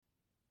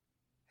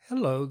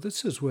Hello,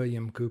 this is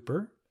William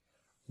Cooper.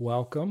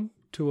 Welcome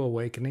to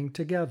Awakening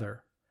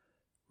Together,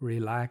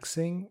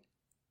 relaxing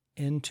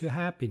into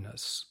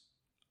happiness.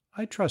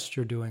 I trust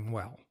you're doing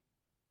well.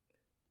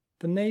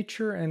 The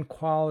nature and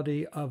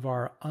quality of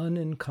our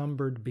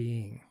unencumbered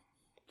being,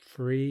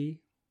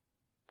 free,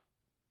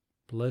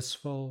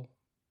 blissful,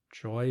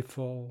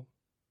 joyful,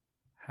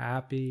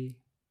 happy,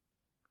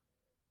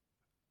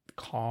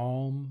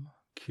 calm,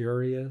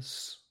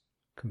 curious,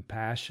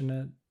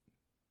 compassionate,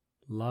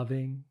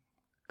 loving,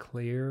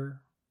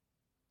 clear,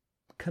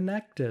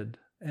 connected,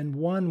 and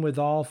one with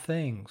all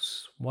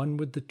things, one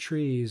with the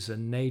trees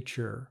and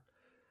nature,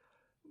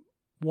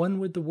 one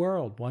with the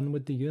world, one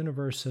with the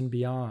universe and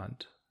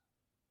beyond.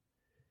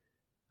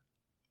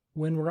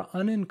 When we're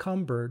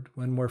unencumbered,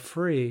 when we're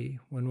free,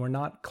 when we're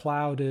not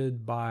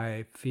clouded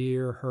by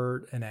fear,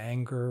 hurt, and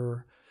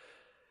anger,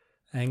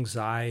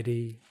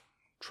 anxiety,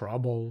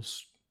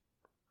 troubles,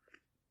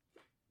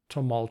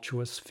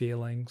 tumultuous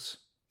feelings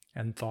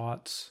and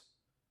thoughts,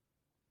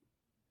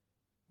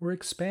 we're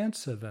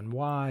expansive and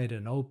wide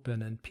and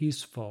open and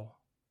peaceful.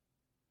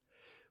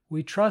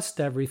 We trust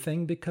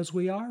everything because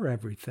we are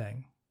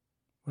everything.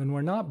 When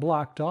we're not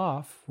blocked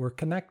off, we're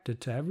connected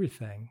to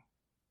everything.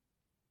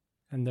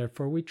 And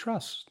therefore we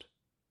trust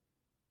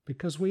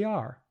because we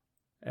are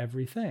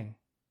everything.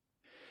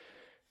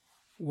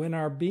 When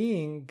our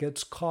being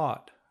gets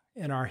caught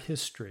in our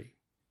history,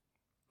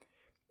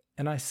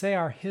 and I say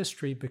our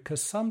history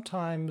because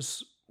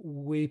sometimes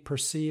we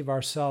perceive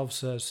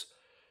ourselves as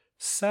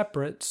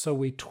separate, so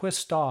we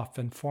twist off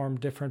and form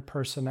different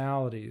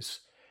personalities,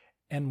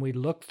 and we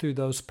look through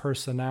those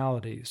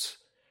personalities,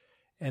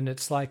 and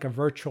it's like a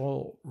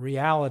virtual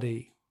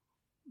reality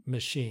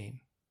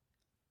machine.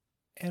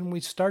 And we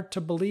start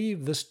to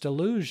believe this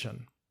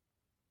delusion.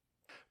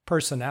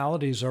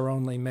 Personalities are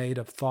only made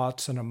of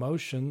thoughts and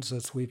emotions,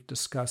 as we've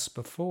discussed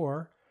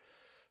before,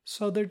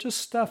 so they're just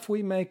stuff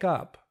we make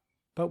up,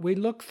 but we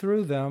look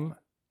through them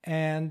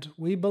and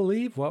we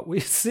believe what we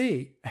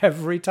see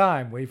every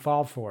time we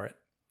fall for it.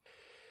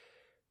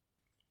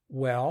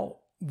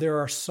 Well, there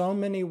are so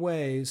many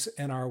ways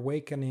in our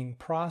awakening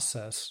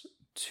process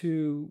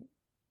to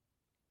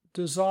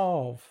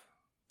dissolve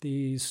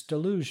these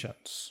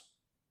delusions,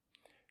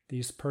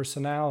 these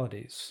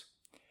personalities.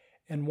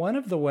 And one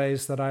of the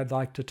ways that I'd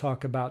like to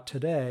talk about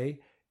today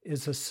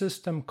is a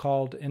system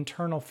called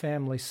Internal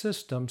Family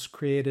Systems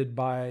created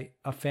by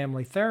a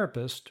family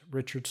therapist,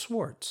 Richard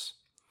Schwartz.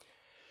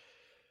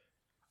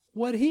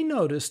 What he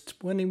noticed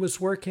when he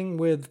was working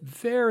with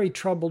very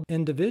troubled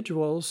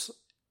individuals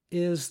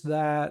is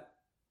that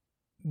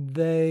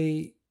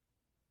they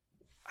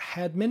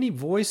had many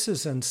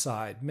voices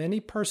inside,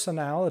 many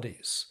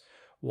personalities.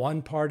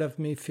 One part of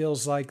me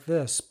feels like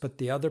this, but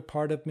the other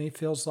part of me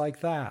feels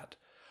like that.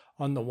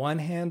 On the one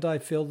hand, I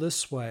feel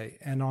this way,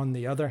 and on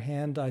the other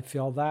hand, I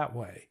feel that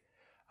way.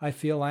 I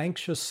feel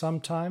anxious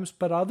sometimes,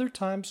 but other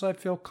times I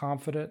feel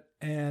confident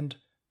and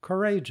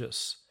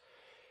courageous.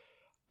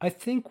 I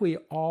think we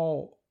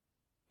all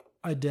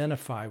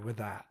identify with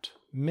that.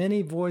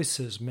 Many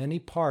voices, many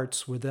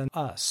parts within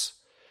us.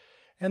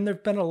 And there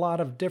have been a lot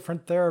of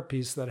different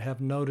therapies that have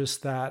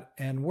noticed that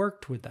and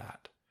worked with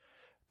that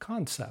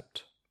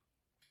concept.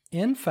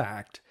 In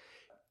fact,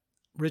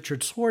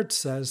 Richard Schwartz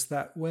says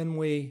that when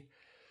we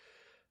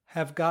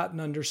have gotten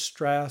under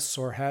stress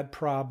or had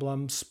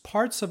problems,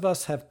 parts of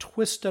us have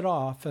twisted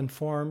off and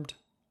formed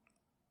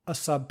a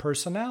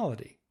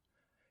subpersonality.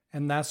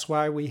 And that's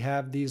why we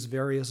have these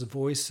various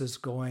voices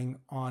going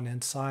on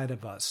inside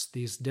of us,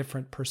 these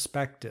different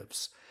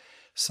perspectives.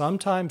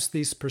 Sometimes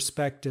these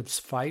perspectives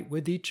fight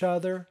with each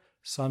other.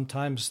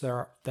 Sometimes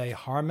they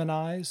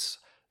harmonize.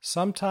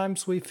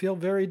 Sometimes we feel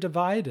very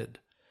divided.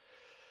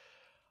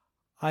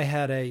 I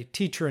had a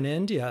teacher in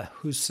India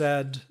who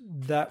said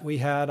that we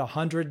had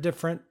 100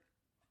 different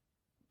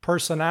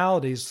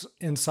personalities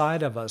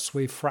inside of us.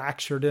 We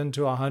fractured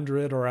into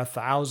 100 or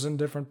 1,000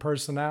 different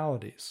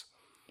personalities.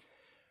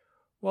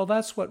 Well,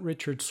 that's what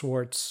Richard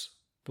Schwartz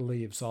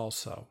believes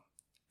also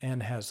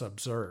and has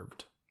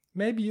observed.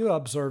 Maybe you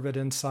observe it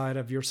inside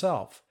of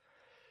yourself.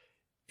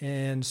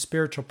 In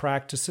spiritual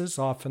practices,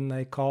 often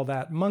they call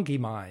that monkey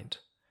mind.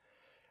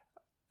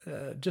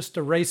 Just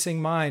a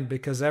racing mind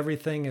because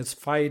everything is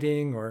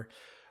fighting or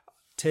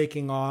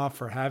taking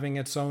off or having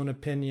its own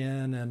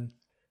opinion, and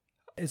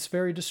it's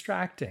very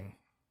distracting.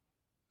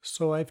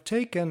 So I've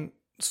taken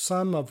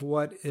some of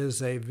what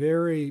is a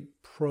very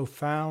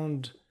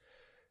profound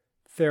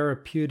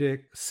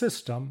therapeutic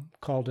system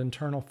called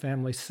Internal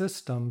Family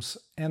Systems,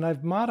 and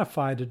I've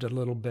modified it a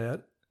little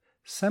bit,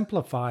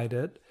 simplified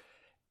it,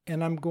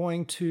 and I'm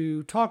going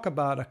to talk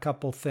about a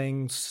couple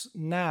things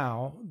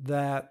now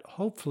that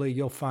hopefully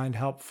you'll find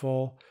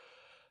helpful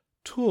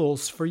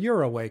tools for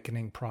your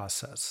awakening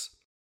process.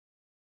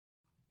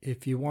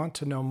 If you want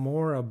to know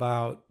more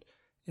about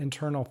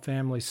Internal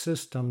Family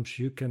Systems,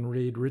 you can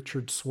read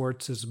Richard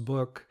Schwartz's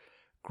book,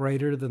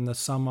 Greater Than the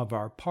Sum of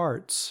Our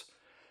Parts,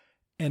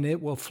 and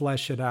it will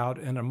flesh it out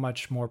in a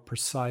much more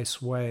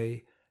precise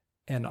way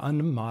and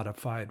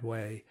unmodified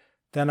way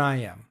than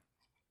I am.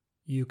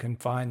 You can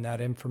find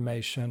that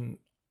information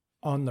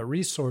on the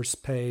resource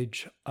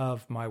page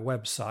of my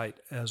website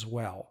as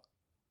well.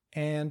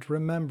 And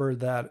remember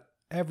that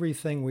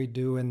everything we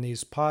do in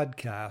these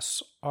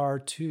podcasts are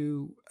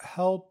to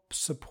help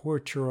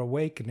support your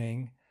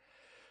awakening.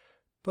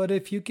 But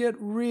if you get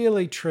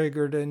really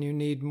triggered and you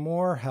need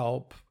more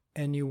help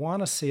and you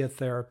want to see a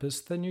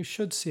therapist, then you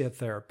should see a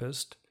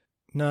therapist.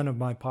 None of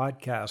my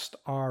podcasts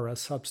are a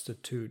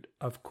substitute,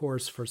 of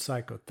course, for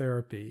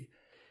psychotherapy.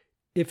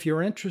 If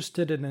you're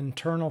interested in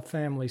internal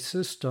family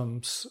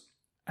systems,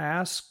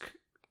 ask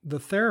the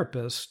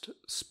therapist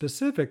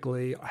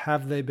specifically,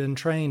 have they been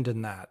trained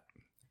in that?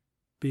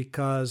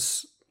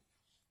 Because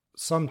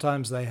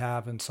sometimes they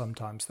have and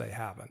sometimes they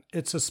haven't.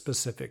 It's a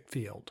specific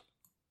field.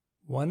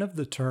 One of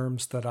the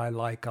terms that I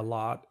like a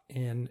lot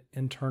in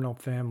internal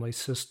family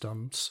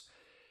systems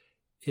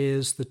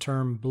is the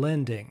term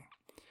blending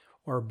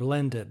or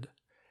blended.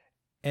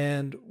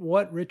 And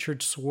what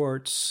Richard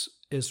Schwartz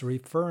is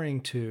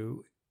referring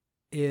to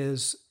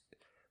is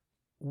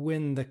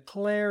when the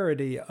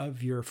clarity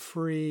of your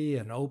free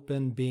and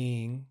open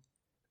being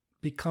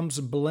becomes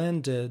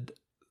blended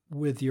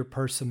with your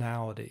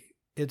personality.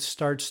 It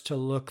starts to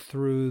look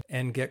through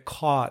and get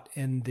caught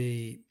in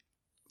the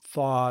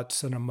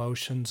thoughts and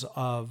emotions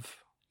of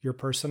your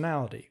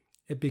personality.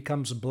 It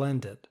becomes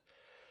blended.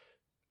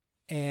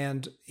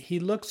 And he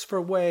looks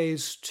for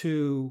ways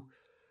to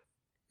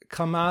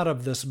come out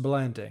of this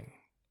blending.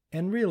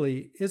 And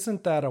really,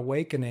 isn't that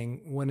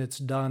awakening when it's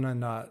done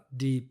in a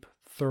deep,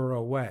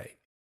 thorough way?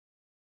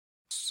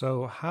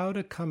 So, how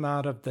to come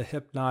out of the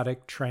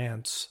hypnotic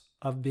trance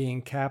of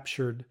being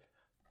captured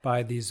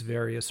by these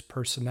various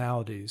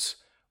personalities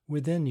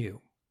within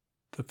you?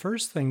 The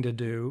first thing to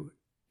do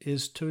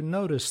is to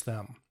notice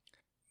them.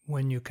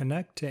 When you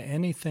connect to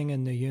anything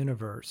in the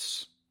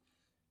universe,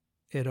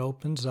 it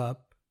opens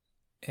up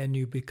and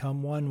you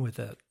become one with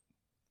it.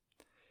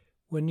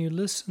 When you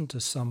listen to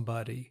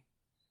somebody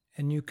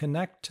and you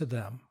connect to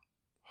them,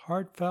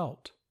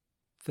 heartfelt,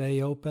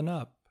 they open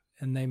up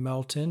and they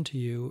melt into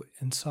you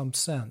in some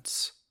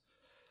sense.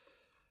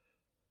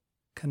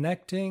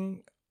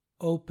 Connecting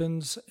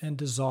opens and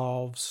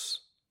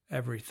dissolves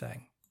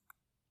everything.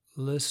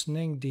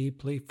 Listening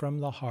deeply from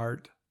the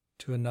heart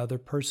to another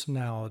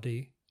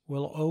personality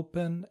will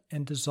open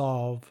and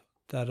dissolve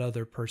that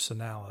other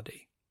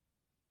personality.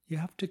 You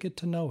have to get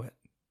to know it.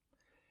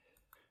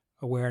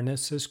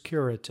 Awareness is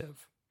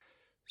curative.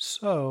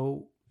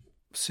 So,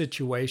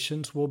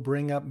 situations will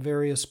bring up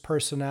various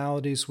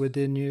personalities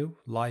within you.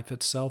 Life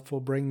itself will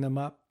bring them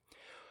up.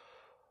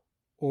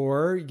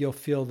 Or you'll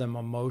feel them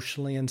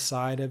emotionally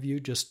inside of you,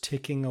 just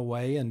ticking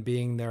away and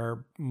being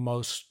there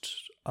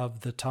most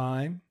of the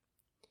time.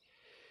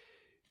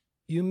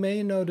 You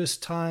may notice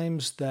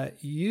times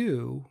that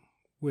you,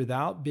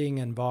 without being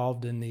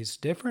involved in these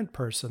different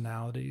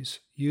personalities,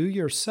 you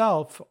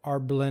yourself are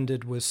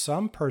blended with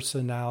some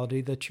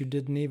personality that you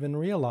didn't even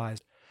realize.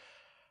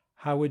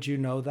 How would you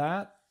know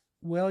that?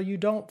 Well, you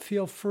don't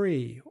feel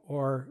free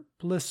or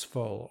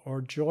blissful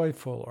or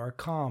joyful or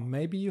calm.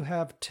 Maybe you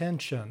have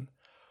tension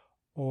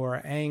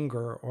or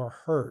anger or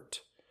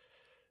hurt.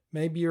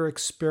 Maybe you're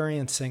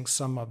experiencing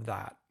some of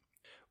that.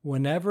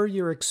 Whenever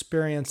you're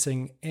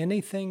experiencing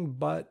anything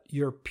but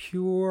your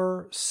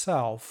pure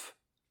self,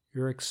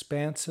 your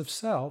expansive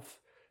self,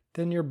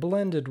 then you're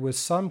blended with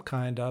some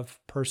kind of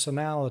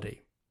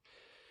personality.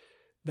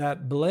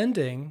 That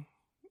blending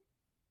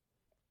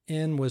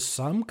in with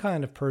some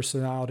kind of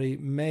personality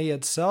may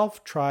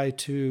itself try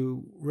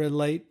to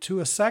relate to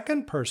a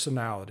second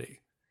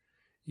personality.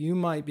 You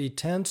might be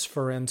tense,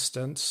 for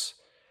instance,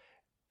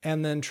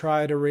 and then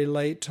try to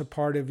relate to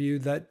part of you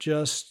that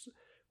just,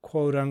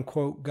 quote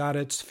unquote, got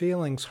its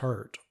feelings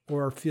hurt,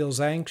 or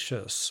feels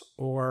anxious,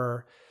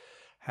 or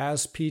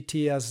has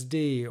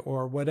PTSD,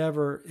 or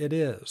whatever it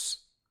is.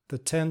 The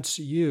tense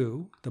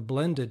you, the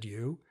blended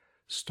you,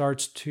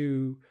 starts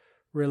to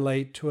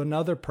relate to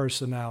another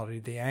personality,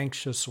 the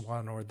anxious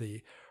one, or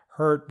the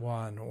hurt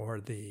one, or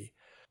the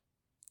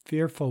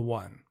fearful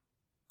one.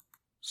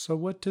 So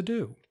what to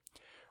do?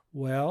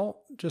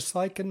 Well, just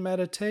like in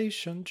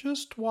meditation,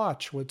 just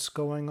watch what's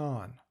going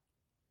on.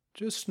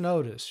 Just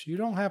notice. You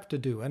don't have to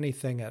do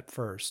anything at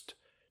first.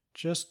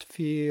 Just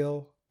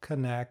feel,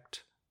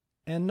 connect,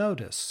 and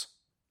notice.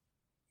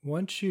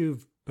 Once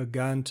you've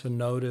begun to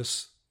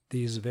notice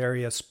these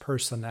various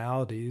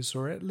personalities,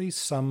 or at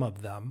least some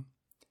of them,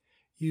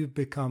 you've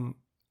become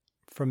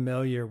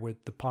familiar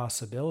with the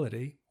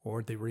possibility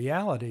or the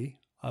reality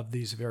of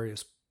these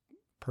various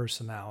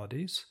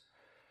personalities.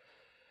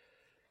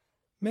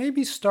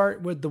 Maybe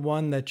start with the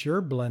one that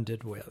you're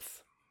blended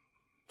with.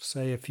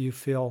 Say if you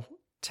feel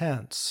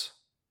tense.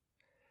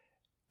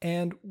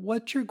 And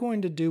what you're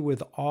going to do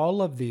with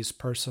all of these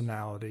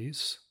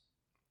personalities,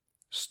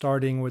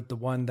 starting with the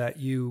one that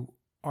you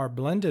are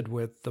blended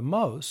with the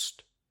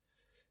most,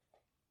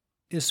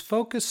 is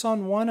focus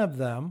on one of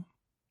them,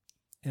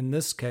 in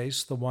this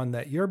case, the one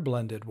that you're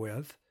blended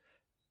with,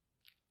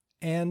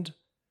 and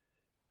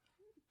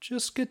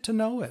just get to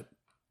know it.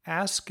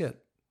 Ask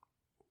it,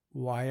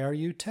 why are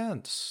you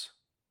tense?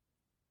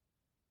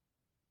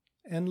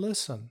 And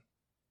listen.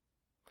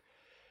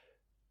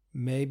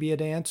 Maybe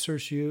it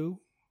answers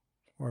you,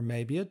 or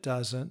maybe it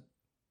doesn't,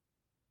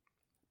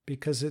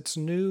 because it's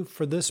new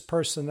for this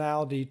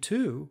personality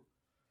too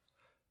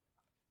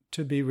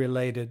to be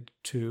related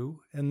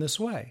to in this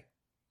way.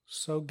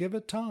 So give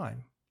it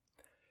time.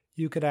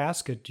 You could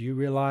ask it, do you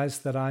realize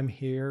that I'm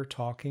here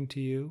talking to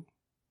you?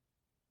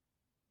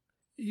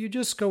 You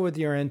just go with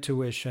your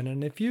intuition,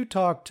 and if you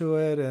talk to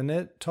it and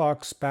it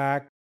talks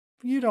back,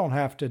 you don't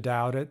have to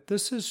doubt it.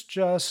 This is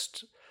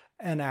just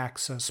an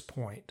access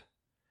point.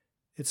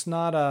 It's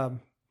not a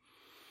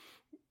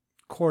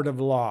court of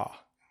law.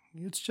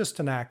 It's just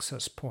an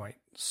access point.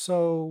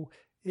 So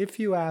if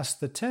you ask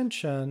the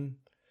tension,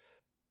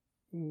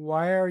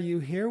 why are you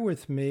here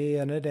with me?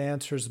 And it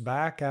answers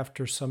back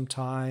after some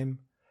time,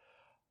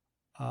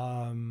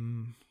 I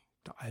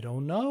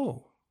don't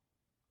know.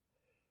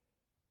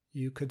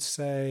 You could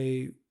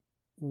say,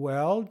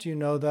 well, do you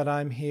know that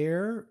I'm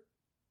here?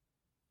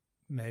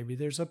 Maybe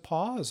there's a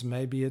pause.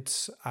 Maybe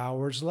it's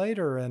hours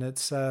later and it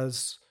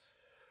says,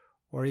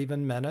 or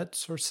even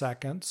minutes or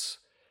seconds,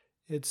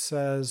 it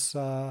says,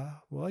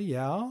 well,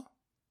 yeah.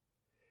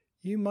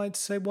 You might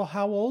say, well,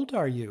 how old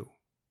are you?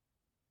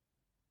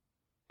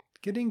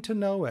 Getting to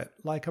know it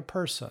like a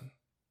person.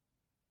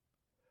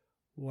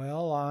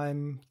 Well,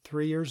 I'm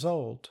 3 years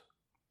old.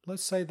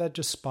 Let's say that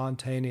just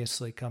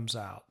spontaneously comes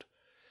out.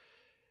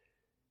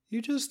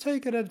 You just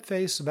take it at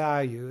face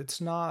value. It's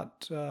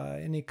not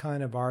any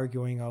kind of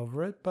arguing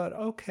over it, but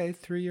okay,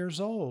 3 years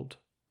old.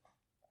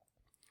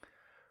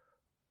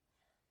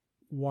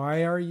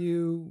 Why are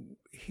you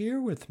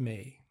here with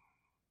me?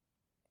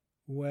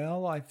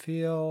 Well, I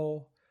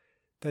feel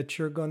that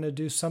you're going to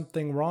do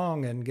something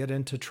wrong and get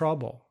into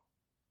trouble.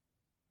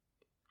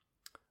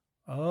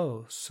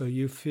 Oh, so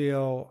you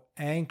feel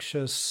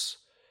anxious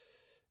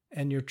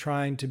and you're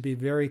trying to be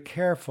very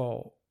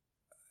careful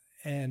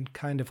and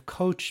kind of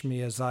coach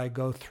me as I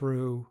go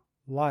through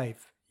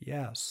life.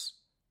 Yes.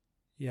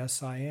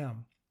 Yes, I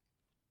am.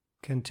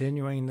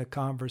 Continuing the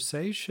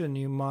conversation,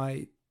 you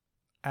might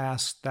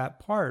ask that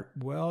part,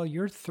 well,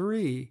 you're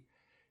 3.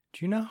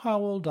 Do you know how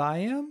old I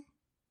am?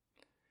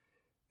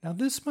 Now,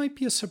 this might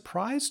be a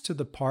surprise to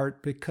the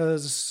part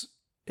because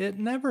it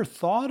never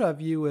thought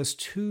of you as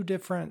 2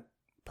 different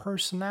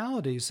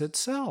personalities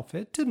itself.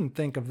 It didn't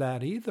think of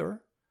that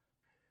either.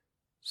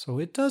 So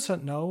it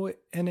doesn't know,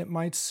 and it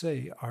might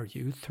say, are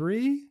you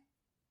 3?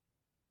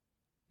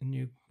 And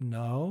you,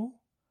 no,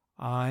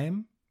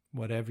 I'm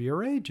whatever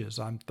your age is.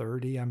 I'm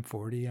 30, I'm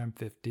 40, I'm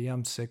 50,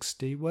 I'm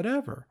 60,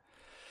 whatever.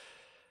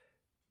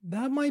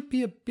 That might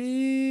be a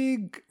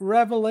big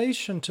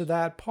revelation to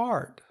that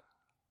part.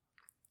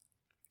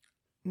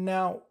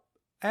 Now,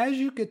 as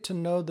you get to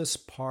know this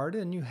part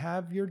and you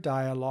have your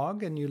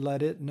dialogue and you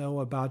let it know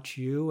about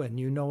you and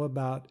you know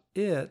about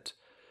it,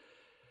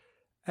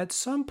 at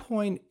some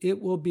point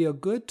it will be a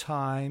good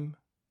time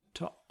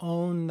to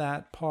own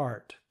that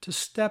part, to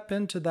step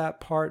into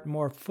that part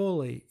more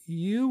fully.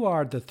 You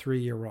are the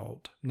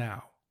 3-year-old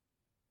now.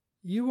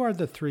 You are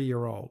the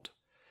 3-year-old,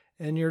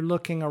 and you're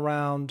looking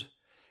around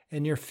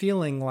and you're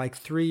feeling like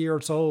 3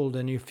 years old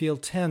and you feel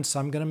tense.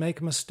 I'm going to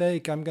make a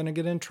mistake. I'm going to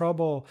get in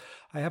trouble.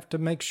 I have to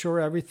make sure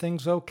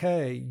everything's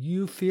okay.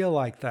 You feel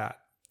like that,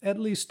 at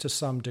least to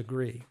some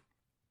degree.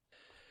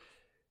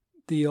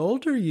 The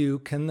older you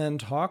can then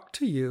talk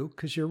to you,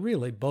 because you're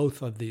really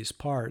both of these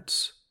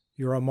parts.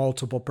 You're a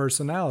multiple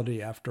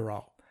personality after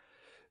all.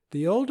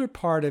 The older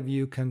part of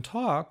you can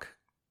talk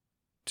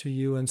to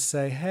you and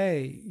say,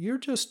 hey, you're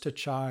just a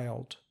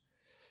child.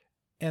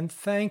 And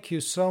thank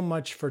you so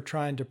much for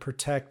trying to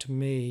protect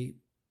me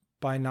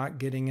by not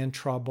getting in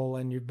trouble.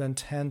 And you've been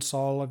tense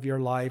all of your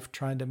life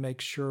trying to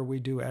make sure we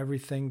do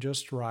everything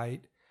just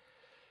right.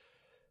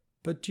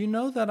 But do you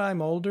know that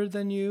I'm older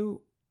than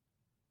you?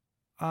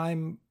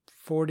 I'm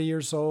 40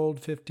 years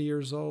old, 50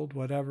 years old,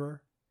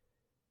 whatever.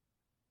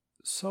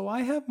 So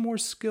I have more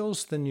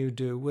skills than you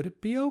do. Would it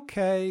be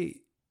okay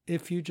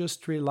if you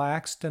just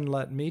relaxed and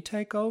let me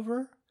take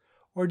over?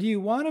 Or do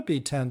you want to be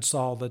tense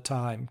all the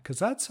time? Because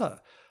that's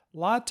a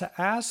lot to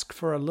ask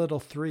for a little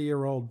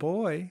 3-year-old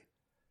boy.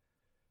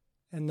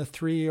 And the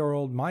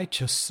 3-year-old might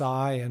just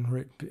sigh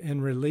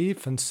in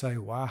relief and say,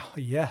 wow,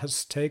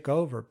 yes, take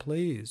over,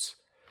 please.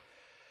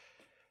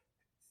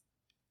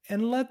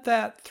 And let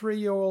that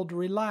 3-year-old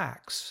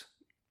relax.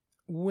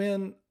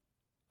 When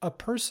a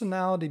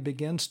personality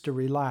begins to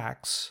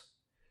relax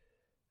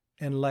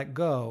and let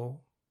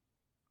go,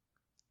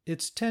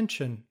 its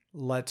tension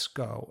lets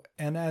go.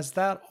 And as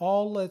that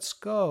all lets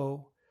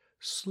go,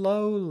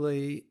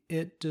 slowly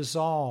it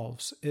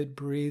dissolves. It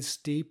breathes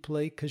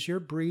deeply because you're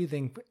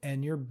breathing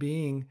and you're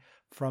being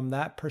from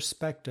that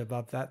perspective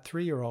of that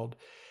 3-year-old.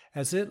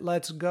 As it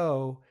lets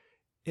go,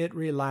 it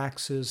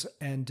relaxes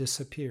and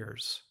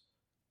disappears.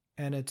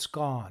 And it's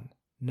gone.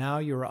 Now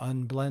you're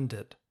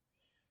unblended.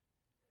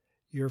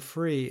 You're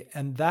free.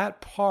 And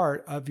that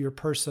part of your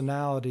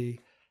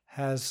personality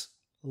has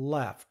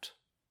left.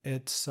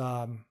 It's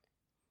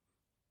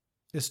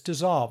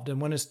dissolved. And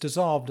when it's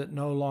dissolved, it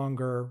no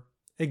longer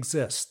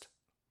exists.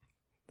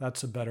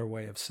 That's a better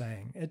way of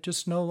saying it.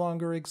 Just no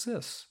longer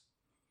exists.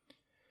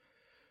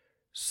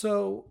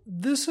 So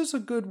this is a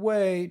good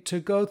way to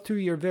go through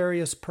your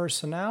various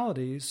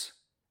personalities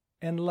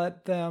and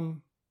let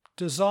them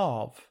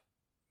dissolve.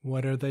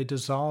 What are they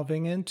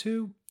dissolving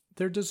into?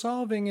 They're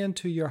dissolving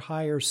into your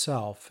higher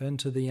self,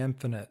 into the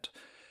infinite.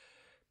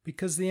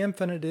 Because the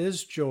infinite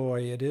is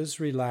joy, it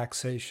is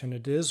relaxation,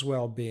 it is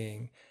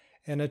well-being.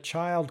 And a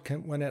child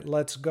can, when it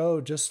lets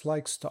go, just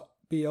likes to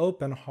be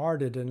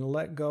open-hearted and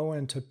let go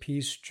into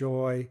peace,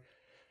 joy,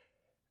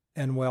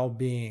 and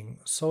well-being.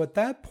 So at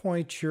that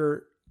point,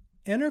 you're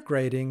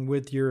integrating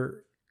with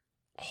your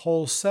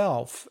whole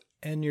self,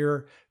 and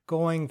you're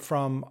going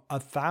from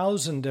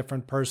 1,000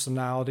 different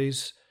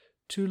personalities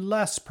to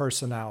less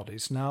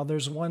personalities. Now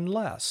there's one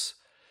less.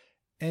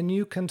 And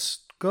you can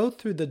go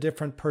through the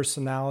different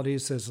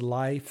personalities as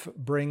life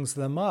brings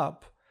them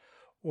up,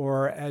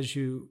 or as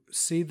you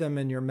see them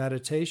in your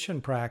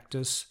meditation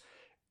practice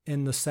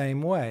in the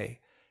same way,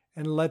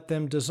 and let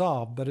them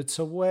dissolve. But it's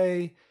a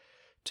way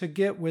to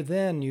get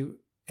within you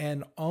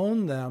and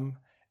own them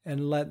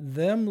and let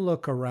them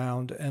look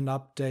around and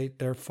update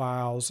their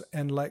files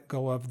and let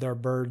go of their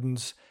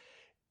burdens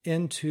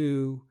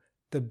into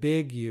the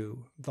big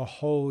you, the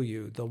whole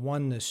you, the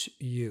oneness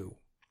you.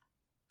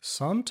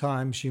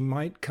 Sometimes you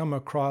might come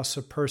across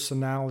a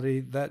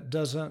personality that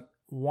doesn't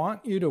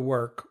want you to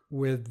work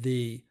with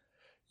the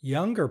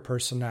younger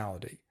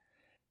personality.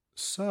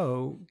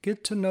 So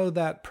get to know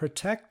that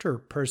protector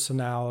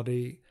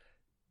personality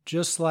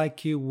just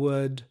like you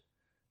would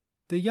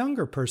the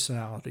younger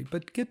personality,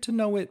 but get to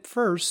know it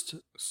first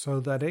so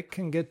that it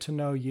can get to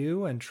know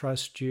you and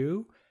trust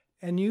you,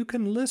 and you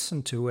can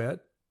listen to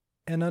it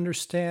and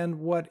understand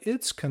what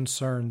its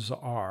concerns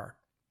are.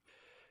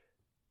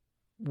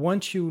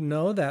 Once you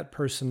know that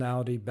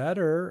personality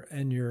better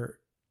and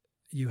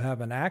you have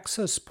an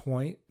access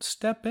point,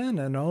 step in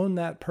and own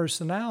that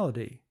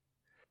personality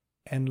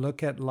and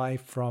look at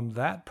life from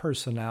that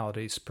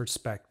personality's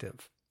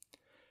perspective.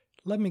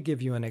 Let me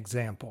give you an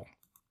example.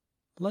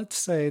 Let's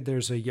say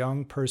there's a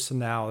young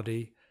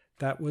personality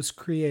that was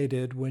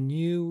created when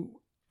you,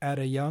 at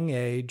a young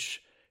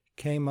age,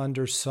 came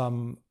under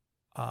some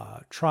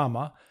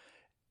trauma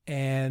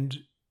and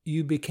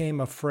you became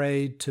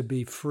afraid to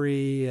be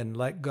free and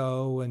let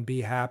go and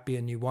be happy,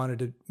 and you wanted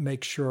to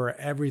make sure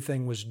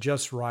everything was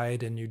just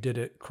right and you did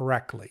it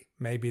correctly.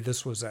 Maybe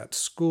this was at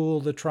school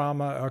the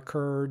trauma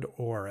occurred,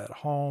 or at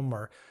home,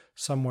 or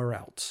somewhere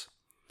else.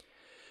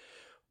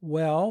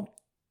 Well,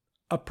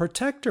 a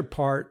protector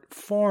part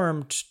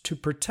formed to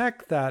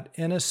protect that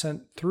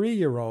innocent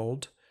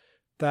 3-year-old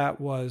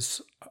that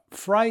was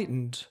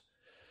frightened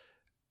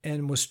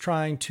and was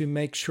trying to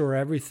make sure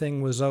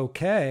everything was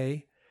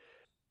okay,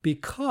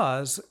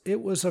 because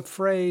it was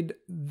afraid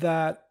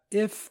that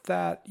if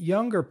that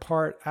younger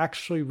part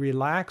actually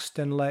relaxed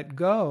and let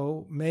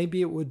go,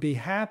 maybe it would be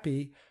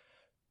happy,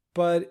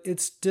 but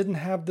it didn't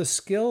have the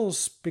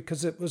skills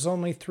because it was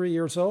only 3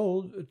 years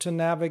old to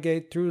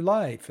navigate through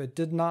life. It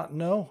did not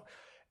know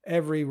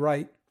every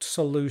right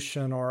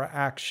solution or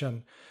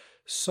action.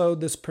 So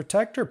this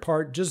protector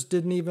part just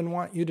didn't even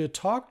want you to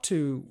talk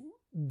to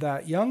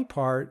that young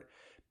part,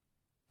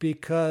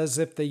 because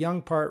if the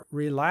young part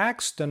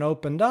relaxed and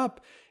opened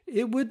up,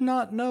 it would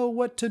not know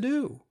what to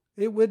do.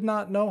 It would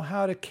not know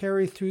how to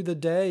carry through the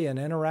day and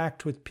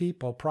interact with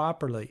people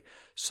properly.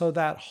 So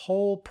that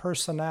whole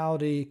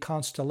personality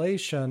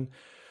constellation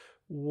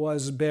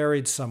was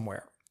buried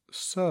somewhere.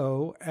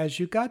 So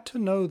as you got to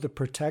know the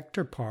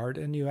protector part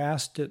and you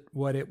asked it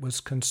what it was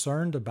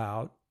concerned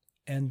about,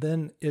 and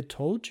then it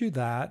told you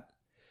that,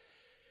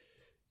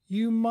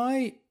 you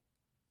might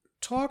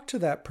talk to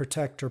that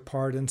protector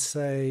part and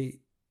say,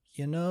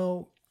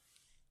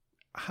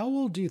 how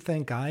old do you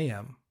think I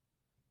am?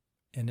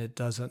 And it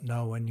doesn't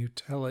know when you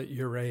tell it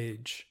your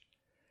age.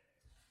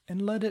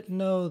 And let it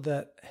know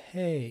that,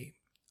 hey,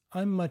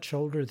 I'm much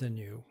older than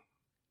you,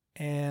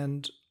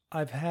 and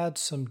I've had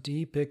some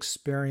deep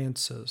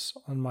experiences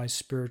on my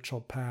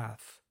spiritual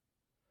path.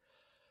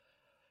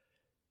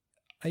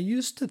 I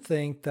used to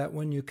think that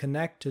when you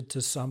connected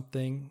to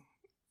something,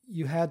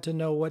 you had to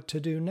know what to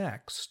do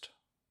next.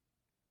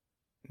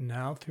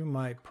 Now, through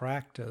my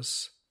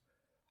practice,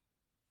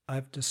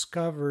 I've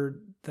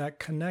discovered that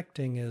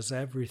connecting is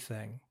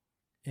everything.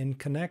 In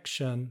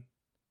connection,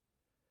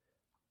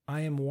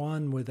 I am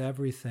one with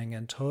everything.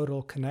 In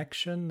total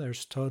connection,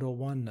 there's total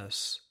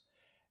oneness.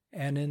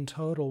 And in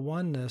total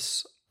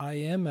oneness, I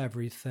am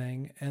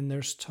everything, and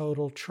there's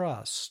total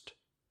trust.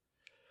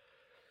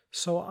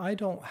 So I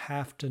don't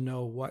have to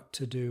know what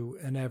to do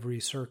in every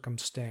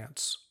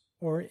circumstance,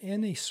 or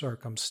any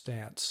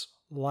circumstance.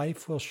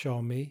 Life will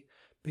show me,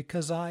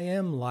 because I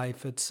am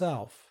life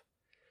itself.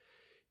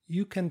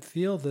 You can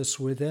feel this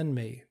within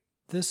me.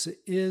 This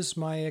is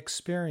my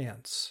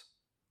experience.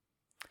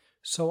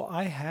 So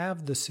I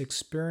have this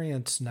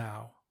experience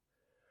now,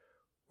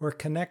 where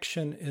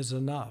connection is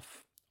enough.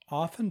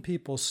 Often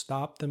people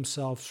stop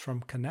themselves from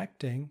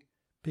connecting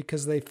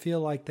because they feel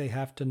like they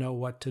have to know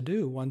what to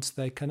do once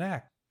they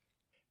connect.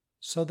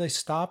 So they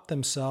stop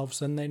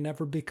themselves and they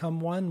never become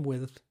one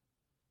with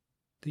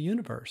the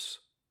universe.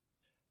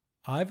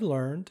 I've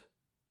learned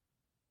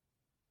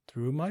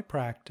through my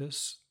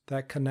practice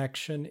that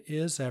connection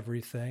is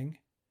everything,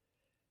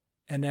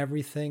 and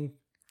everything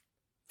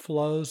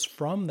flows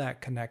from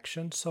that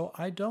connection, so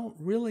I don't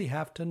really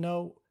have to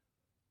know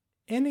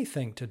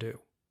anything to do.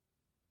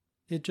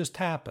 It just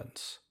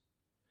happens.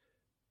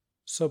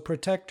 So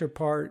protector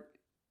part,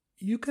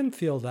 you can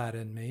feel that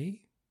in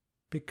me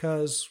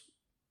because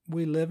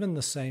we live in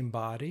the same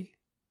body.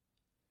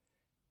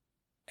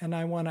 And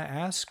I want to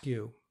ask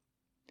you,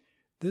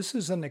 this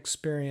is an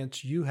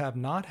experience you have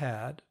not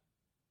had,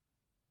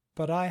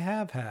 but I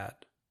have had.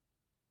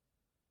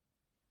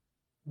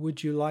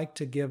 Would you like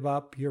to give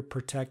up your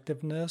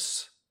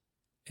protectiveness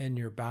and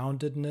your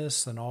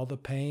boundedness and all the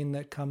pain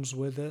that comes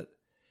with it,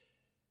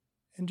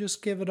 and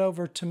just give it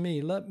over to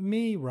me? Let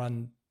me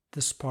run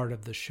this part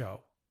of the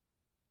show.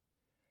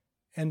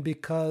 And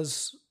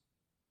because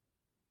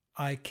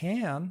I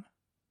can,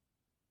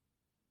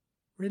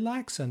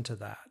 relax into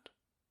that.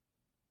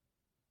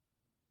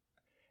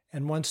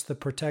 And once the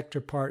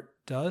protector part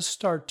does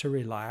start to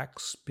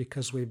relax,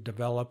 because we've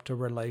developed a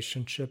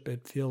relationship,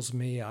 it feels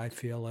me, I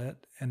feel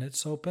it, and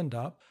it's opened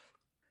up,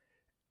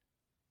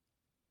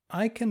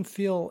 I can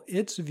feel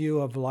its view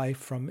of life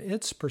from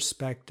its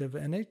perspective,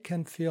 and it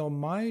can feel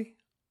my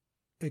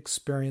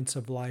experience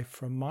of life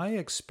from my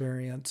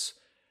experience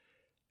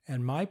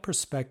and my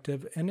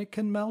perspective, and it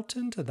can melt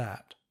into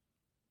that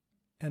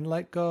and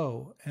let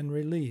go and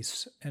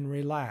release and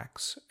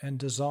relax and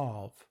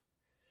dissolve,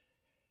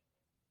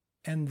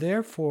 and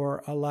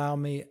therefore allow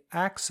me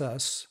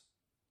access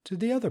to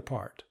the other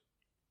part.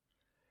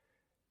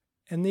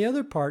 And the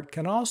other part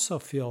can also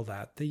feel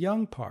that, the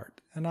young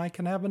part, and I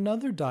can have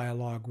another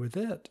dialogue with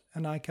it,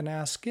 and I can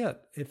ask it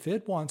if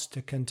it wants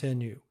to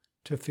continue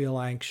to feel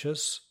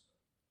anxious,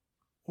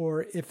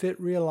 or if it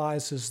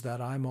realizes that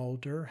I'm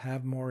older,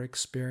 have more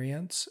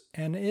experience,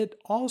 and it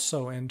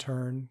also in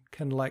turn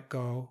can let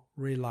go,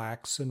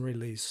 relax, and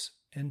release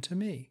into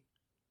me.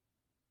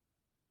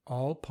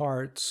 All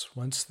parts,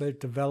 once they've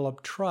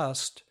developed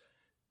trust,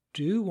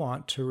 do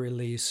want to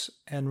release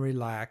and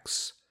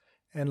relax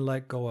and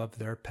let go of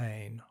their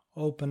pain,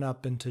 open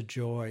up into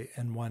joy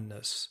and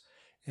oneness.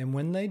 And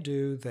when they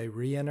do, they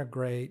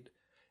reintegrate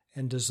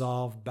and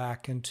dissolve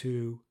back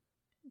into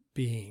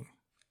being.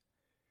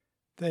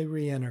 They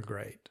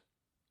reintegrate.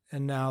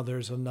 And now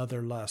there's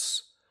another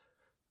less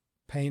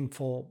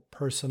painful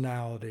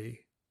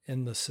personality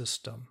in the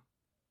system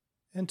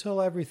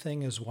until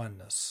everything is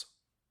oneness.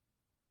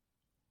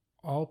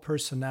 All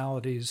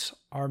personalities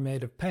are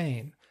made of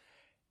pain.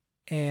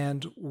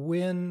 And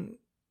when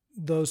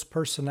those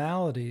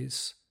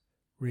personalities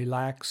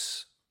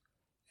relax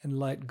and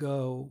let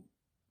go,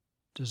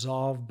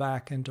 dissolve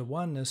back into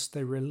oneness,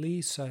 they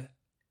release an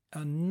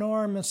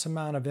enormous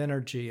amount of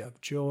energy of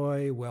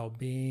joy,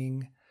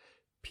 well-being,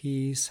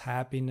 peace,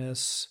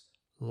 happiness,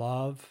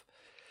 love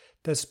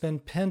that's been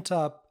pent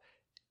up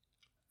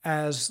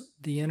as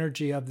the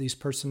energy of these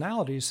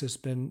personalities has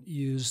been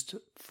used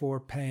for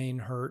pain,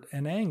 hurt,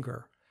 and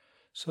anger.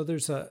 So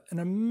there's an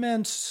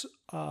immense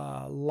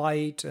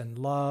light and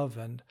love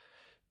and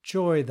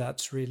joy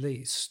that's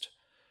released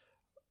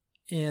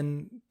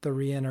in the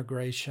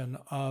reintegration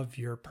of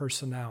your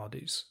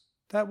personalities.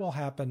 That will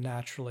happen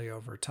naturally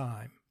over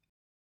time.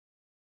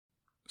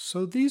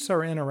 So these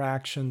are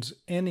interactions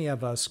any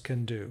of us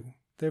can do.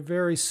 They're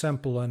very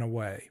simple in a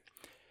way.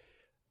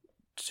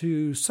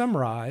 To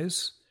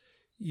summarize,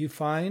 you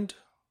find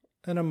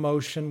an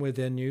emotion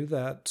within you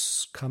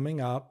that's coming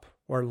up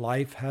or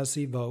life has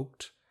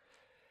evoked,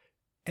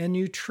 and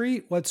you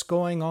treat what's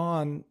going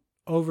on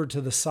over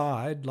to the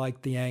side,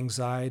 like the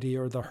anxiety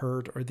or the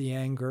hurt or the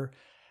anger,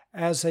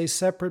 as a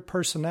separate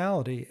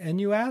personality, and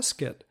you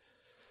ask it,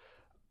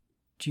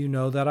 do you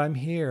know that I'm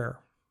here?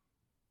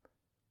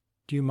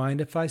 Do you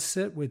mind if I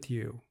sit with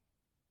you?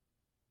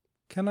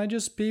 Can I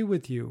just be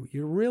with you?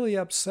 You're really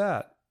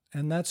upset,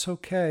 and that's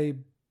okay,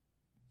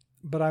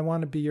 but I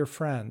want to be your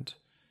friend.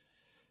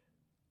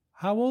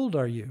 How old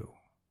are you?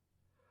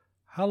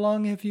 How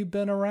long have you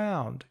been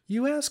around?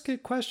 You ask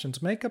it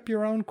questions. Make up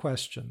your own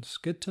questions.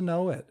 Get to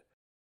know it.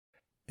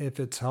 If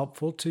it's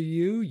helpful to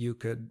you, you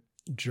could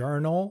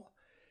journal.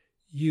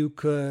 You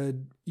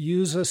could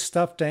use a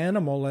stuffed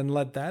animal and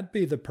let that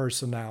be the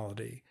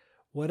personality.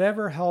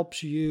 Whatever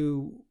helps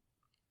you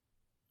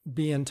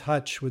be in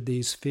touch with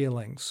these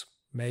feelings,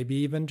 maybe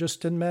even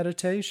just in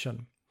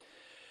meditation.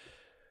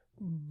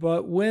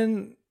 But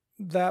when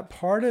that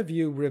part of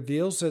you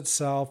reveals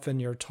itself and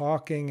you're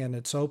talking and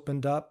it's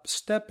opened up,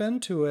 step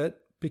into it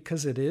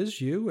because it is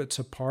you, it's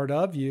a part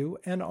of you,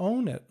 and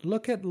own it.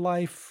 Look at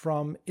life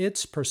from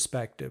its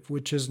perspective,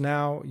 which is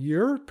now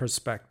your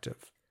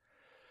perspective.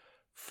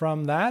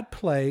 From that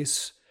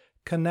place,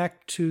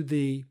 connect to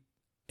the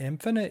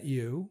infinite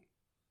you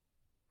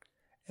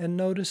and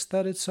notice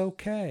that it's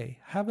okay.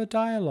 Have a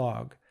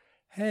dialogue.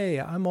 Hey,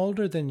 I'm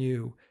older than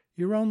you.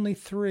 You're only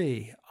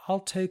 3.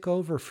 I'll take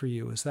over for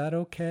you. Is that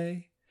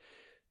okay?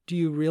 Do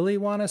you really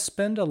want to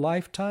spend a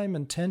lifetime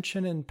in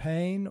tension and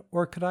pain,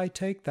 or could I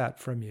take that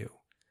from you?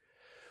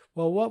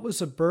 Well, what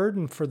was a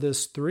burden for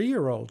this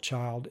 3-year-old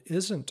child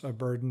isn't a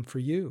burden for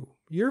you.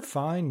 You're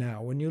fine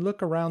now. When you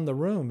look around the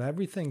room,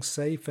 everything's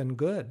safe and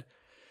good.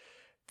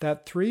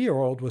 That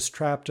 3-year-old was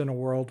trapped in a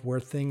world where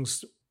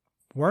things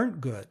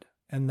weren't good,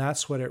 and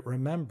that's what it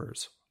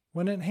remembers.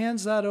 When it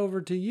hands that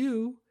over to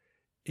you,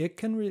 it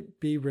can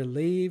be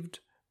relieved,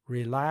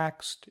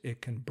 relaxed,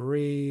 it can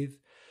breathe.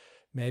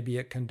 Maybe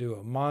it can do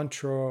a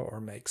mantra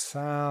or make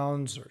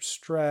sounds or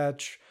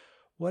stretch,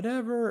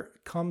 whatever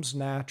comes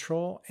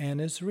natural and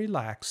is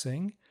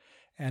relaxing.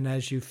 And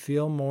as you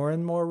feel more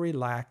and more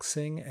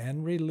relaxing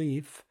and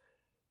relief,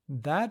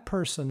 that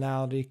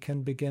personality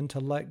can begin to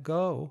let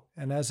go.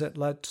 And as it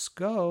lets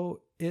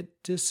go,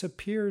 it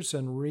disappears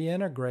and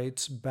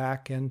reintegrates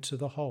back into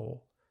the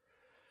whole.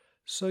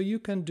 So you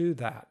can do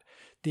that.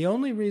 The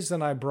only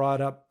reason I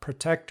brought up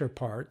protector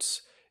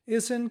parts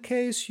is in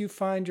case you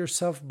find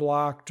yourself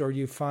blocked or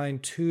you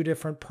find two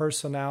different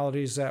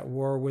personalities at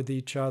war with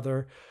each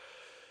other.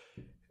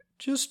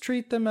 Just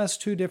treat them as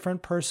two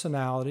different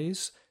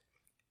personalities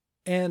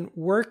and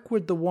work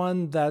with the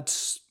one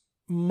that's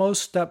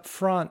most up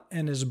front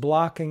and is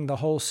blocking the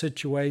whole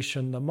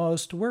situation the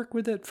most. Work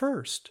with it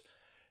first.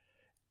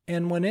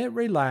 And when it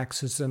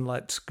relaxes and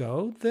lets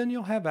go, then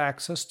you'll have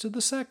access to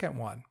the second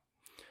one.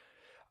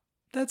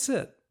 That's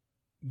it.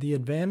 The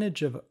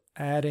advantage of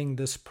adding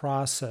this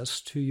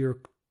process to your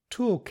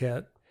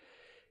toolkit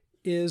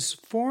is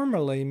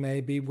formally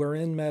maybe we're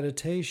in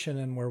meditation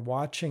and we're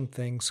watching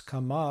things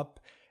come up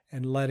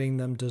and letting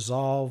them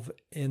dissolve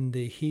in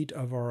the heat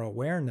of our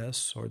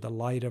awareness or the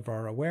light of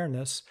our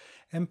awareness,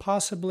 and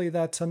possibly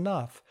that's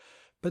enough.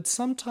 But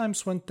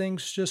sometimes when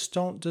things just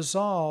don't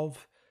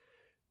dissolve,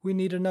 we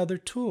need another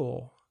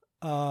tool.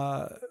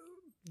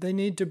 They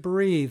need to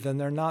breathe and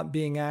they're not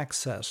being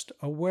accessed.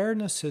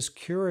 Awareness is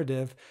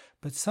curative,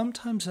 but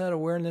sometimes that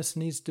awareness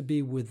needs to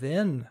be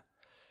within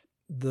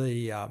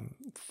the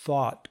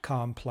thought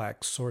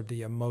complex or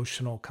the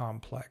emotional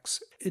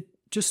complex. It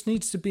just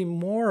needs to be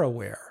more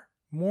aware,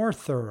 more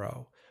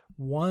thorough,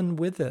 one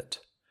with it.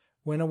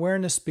 When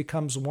awareness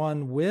becomes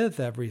one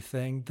with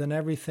everything, then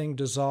everything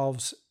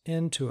dissolves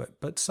into it.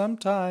 But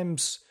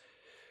sometimes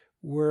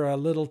we're a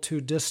little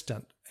too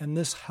distant, and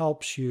this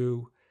helps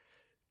you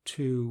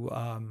to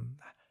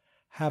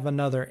have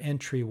another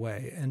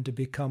entryway and to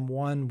become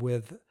one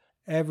with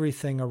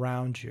everything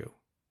around you,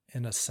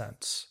 in a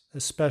sense,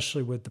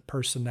 especially with the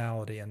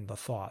personality and the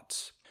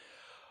thoughts.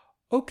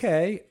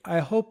 Okay, I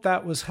hope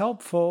that was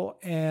helpful,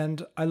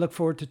 and I look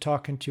forward to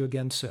talking to you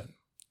again soon.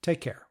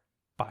 Take care.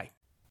 Bye.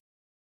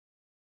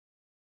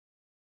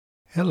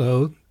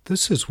 Hello,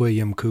 this is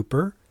William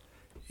Cooper.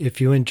 If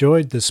you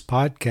enjoyed this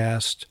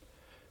podcast,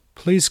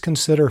 please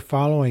consider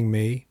following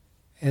me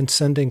and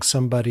sending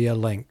somebody a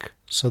link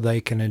so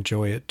they can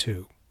enjoy it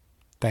too.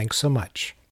 Thanks so much.